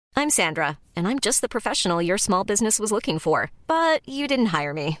I'm Sandra, and I'm just the professional your small business was looking for. But you didn't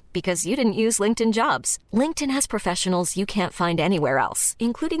hire me because you didn't use LinkedIn Jobs. LinkedIn has professionals you can't find anywhere else,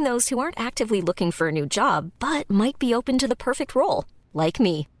 including those who aren't actively looking for a new job, but might be open to the perfect role, like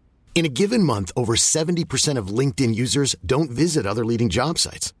me. In a given month, over 70% of LinkedIn users don't visit other leading job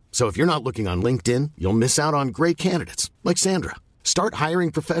sites. So if you're not looking on LinkedIn, you'll miss out on great candidates like Sandra. Start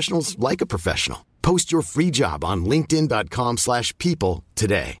hiring professionals like a professional. Post your free job on linkedin.com/people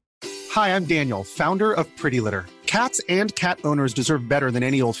today. Hi, I'm Daniel, founder of Pretty Litter. Cats and cat owners deserve better than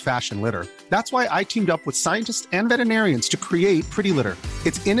any old-fashioned litter. That's why I teamed up with scientists and veterinarians to create Pretty Litter.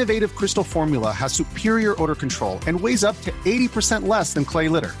 Its innovative crystal formula has superior odor control and weighs up to 80% less than clay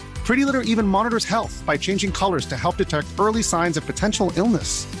litter. Pretty Litter even monitors health by changing colors to help detect early signs of potential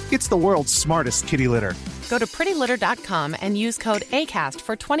illness. It's the world's smartest kitty litter. Go to prettylitter.com and use code ACAST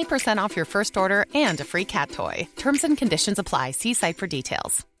for 20% off your first order and a free cat toy. Terms and conditions apply. See site for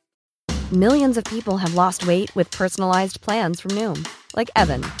details. Millions of people have lost weight with personalized plans from Noom. Like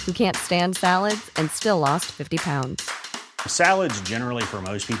Evan, who can't stand salads and still lost 50 pounds. Salads generally for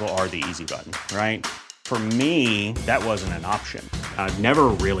most people are the easy button, right? For me, that wasn't an option. I never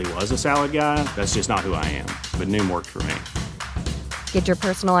really was a salad guy. That's just not who I am. But Noom worked for me. Get your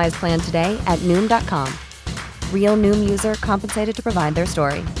personalized plan today at Noom.com. Real Noom user compensated to provide their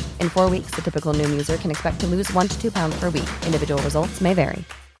story. In 4 weeks, the typical Noom user can expect to lose 1 to 2 pounds per week. Individual results may vary.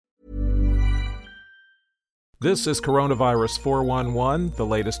 This is Coronavirus 411, the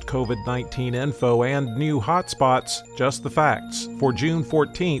latest COVID-19 info and new hotspots, just the facts, for June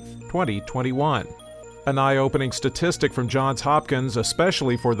 14th, 2021. An eye-opening statistic from Johns Hopkins,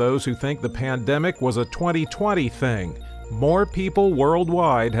 especially for those who think the pandemic was a 2020 thing. More people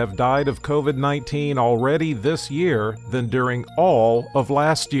worldwide have died of COVID-19 already this year than during all of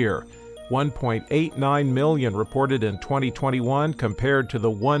last year. 1.89 million reported in 2021 compared to the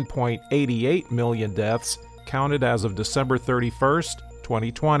 1.88 million deaths counted as of December 31st,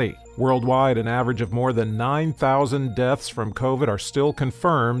 2020. Worldwide, an average of more than 9,000 deaths from COVID are still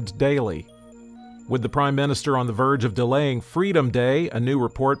confirmed daily. With the Prime Minister on the verge of delaying Freedom Day, a new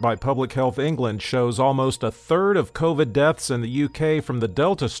report by Public Health England shows almost a third of COVID deaths in the UK from the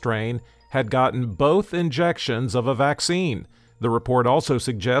Delta strain had gotten both injections of a vaccine. The report also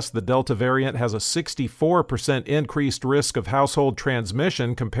suggests the Delta variant has a 64% increased risk of household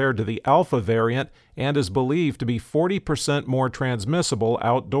transmission compared to the Alpha variant and is believed to be 40% more transmissible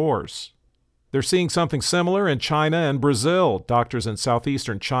outdoors. They're seeing something similar in China and Brazil. Doctors in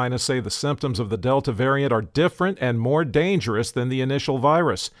southeastern China say the symptoms of the Delta variant are different and more dangerous than the initial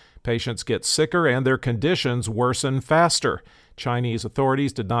virus. Patients get sicker and their conditions worsen faster. Chinese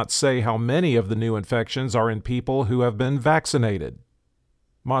authorities did not say how many of the new infections are in people who have been vaccinated.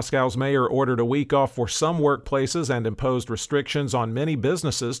 Moscow's mayor ordered a week off for some workplaces and imposed restrictions on many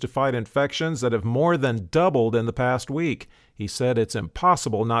businesses to fight infections that have more than doubled in the past week. He said it's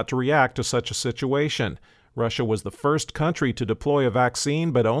impossible not to react to such a situation. Russia was the first country to deploy a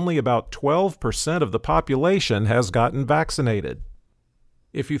vaccine, but only about 12% of the population has gotten vaccinated.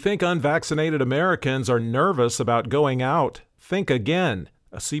 If you think unvaccinated Americans are nervous about going out, think again.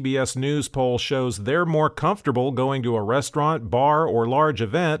 A CBS News poll shows they're more comfortable going to a restaurant, bar, or large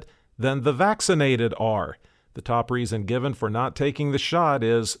event than the vaccinated are. The top reason given for not taking the shot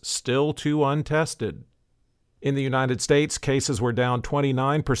is still too untested. In the United States, cases were down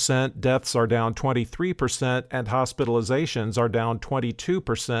 29%, deaths are down 23%, and hospitalizations are down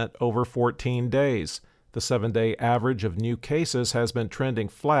 22% over 14 days. The 7-day average of new cases has been trending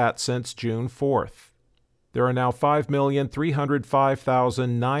flat since June 4th. There are now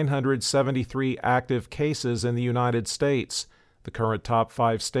 5,305,973 active cases in the United States. The current top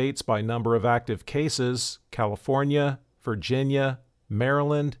 5 states by number of active cases: California, Virginia,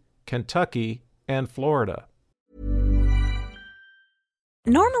 Maryland, Kentucky, and Florida.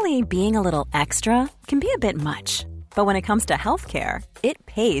 Normally, being a little extra can be a bit much. But when it comes to healthcare, it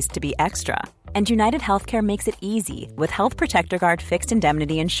pays to be extra. And United Healthcare makes it easy with Health Protector Guard fixed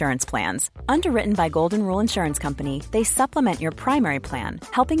indemnity insurance plans. Underwritten by Golden Rule Insurance Company, they supplement your primary plan,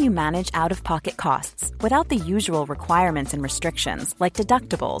 helping you manage out-of-pocket costs without the usual requirements and restrictions like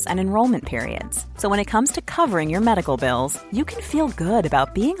deductibles and enrollment periods. So when it comes to covering your medical bills, you can feel good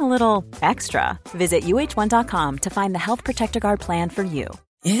about being a little extra. Visit UH1.com to find the Health Protector Guard plan for you.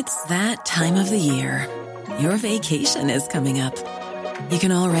 It's that time of the year. Your vacation is coming up. You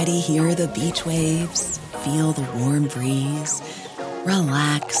can already hear the beach waves, feel the warm breeze,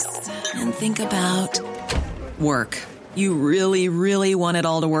 relax, and think about work. You really, really want it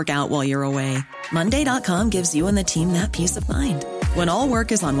all to work out while you're away. Monday.com gives you and the team that peace of mind. When all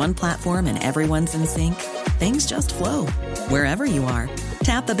work is on one platform and everyone's in sync, things just flow wherever you are.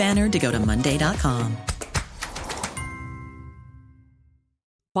 Tap the banner to go to Monday.com.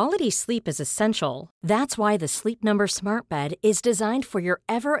 Quality sleep is essential. That's why the Sleep Number Smart Bed is designed for your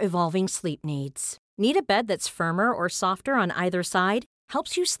ever-evolving sleep needs. Need a bed that's firmer or softer on either side?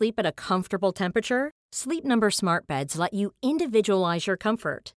 Helps you sleep at a comfortable temperature? Sleep Number Smart Beds let you individualize your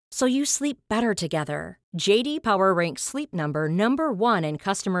comfort, so you sleep better together. J.D. Power ranks Sleep Number number 1 in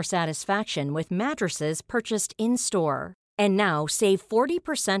customer satisfaction with mattresses purchased in-store. And now, save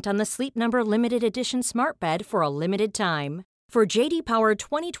 40% on the Sleep Number Limited Edition Smart Bed for a limited time. For J.D. Power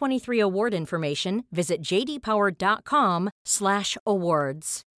 2023 award information, visit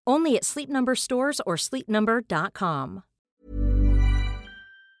jdpower.com/awards. Only at Sleep Number stores or sleepnumber.com.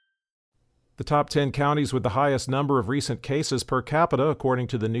 The top 10 counties with the highest number of recent cases per capita, according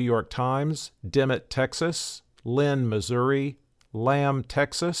to the New York Times: Dimmitt, Texas; Lynn, Missouri; Lamb,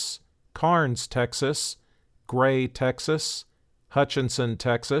 Texas; Karnes, Texas; Gray, Texas; Hutchinson,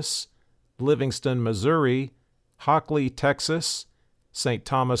 Texas; Livingston, Missouri; Hockley, Texas; St.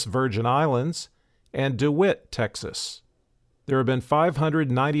 Thomas, Virgin Islands; and DeWitt, Texas. There have been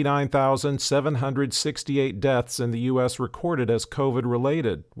 599,768 deaths in the U.S. recorded as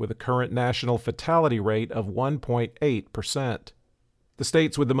COVID-related, with a current national fatality rate of 1.8%. The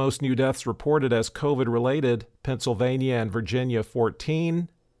states with the most new deaths reported as COVID-related: Pennsylvania and Virginia 14,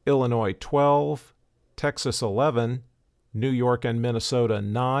 Illinois 12, Texas 11, New York and Minnesota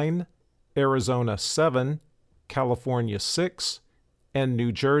 9, Arizona 7, California 6, and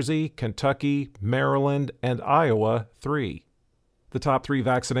New Jersey, Kentucky, Maryland, and Iowa 3. The top 3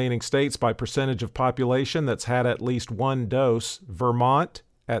 vaccinating states by percentage of population that's had at least one dose: Vermont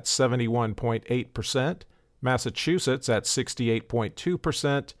at 71.8%, Massachusetts at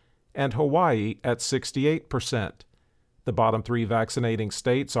 68.2%, and Hawaii at 68%. The bottom 3 vaccinating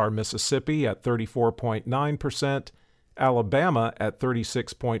states are Mississippi at 34.9%, Alabama at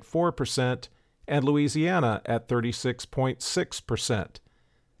 36.4%, and Louisiana at 36.6%.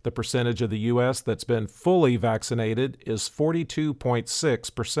 The percentage of the U.S. that's been fully vaccinated is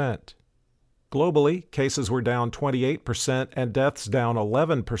 42.6%. Globally, cases were down 28% and deaths down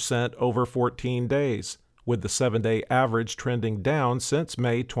 11% over 14 days, with the 7-day average trending down since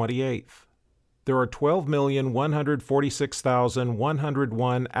May 28th. There are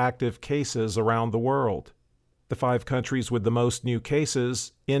 12,146,101 active cases around the world. The 5 countries with the most new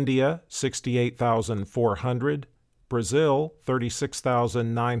cases: India, 68,400, Brazil,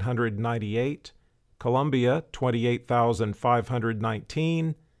 36,998, Colombia,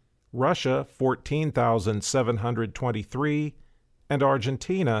 28,519, Russia, 14,723, and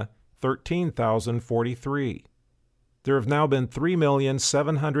Argentina, 13,043. There have now been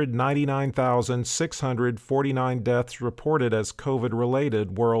 3,799,649 deaths reported as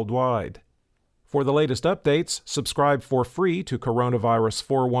COVID-related worldwide. For the latest updates, subscribe for free to Coronavirus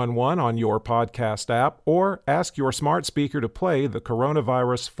 411 on your podcast app, or ask your smart speaker to play the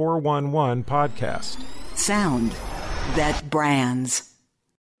Coronavirus 411 podcast. Sound that brands.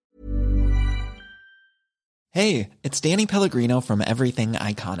 Hey, it's Danny Pellegrino from Everything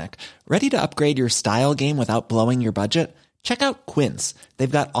Iconic. Ready to upgrade your style game without blowing your budget? Check out Quince. They've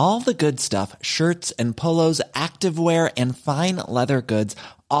got all the good stuff: shirts and polos, activewear, and fine leather goods,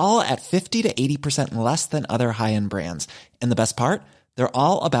 all at 50 to 80% less than other high-end brands. And the best part? They're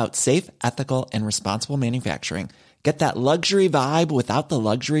all about safe, ethical, and responsible manufacturing. Get that luxury vibe without the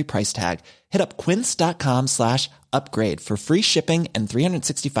luxury price tag. Hit up quince.com/upgrade for free shipping and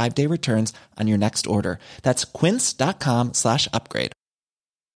 365-day returns on your next order. That's quince.com/upgrade.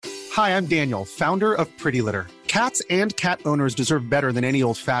 Hi, I'm Daniel, founder of Pretty Litter. Cats and cat owners deserve better than any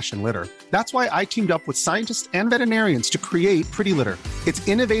old-fashioned litter. That's why I teamed up with scientists and veterinarians to create Pretty Litter. Its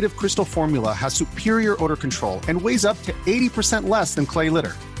innovative crystal formula has superior odor control and weighs up to 80% less than clay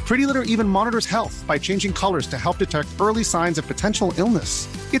litter. Pretty Litter even monitors health by changing colors to help detect early signs of potential illness.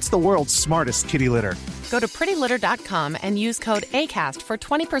 It's the world's smartest kitty litter. Go to prettylitter.com and use code ACAST for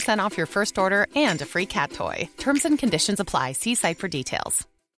 20% off your first order and a free cat toy. Terms and conditions apply. See site for details.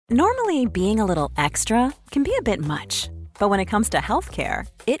 Normally, being a little extra can be a bit much, but when it comes to healthcare,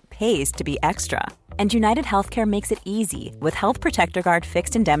 it pays to be extra. And United Healthcare makes it easy with Health Protector Guard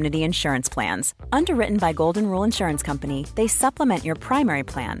fixed indemnity insurance plans. Underwritten by Golden Rule Insurance Company, they supplement your primary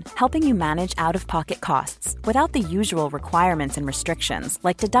plan, helping you manage out-of-pocket costs without the usual requirements and restrictions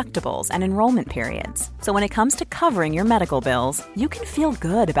like deductibles and enrollment periods. So when it comes to covering your medical bills, you can feel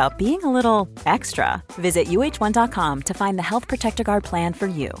good about being a little extra. Visit UH1.com to find the Health Protector Guard plan for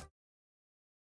you.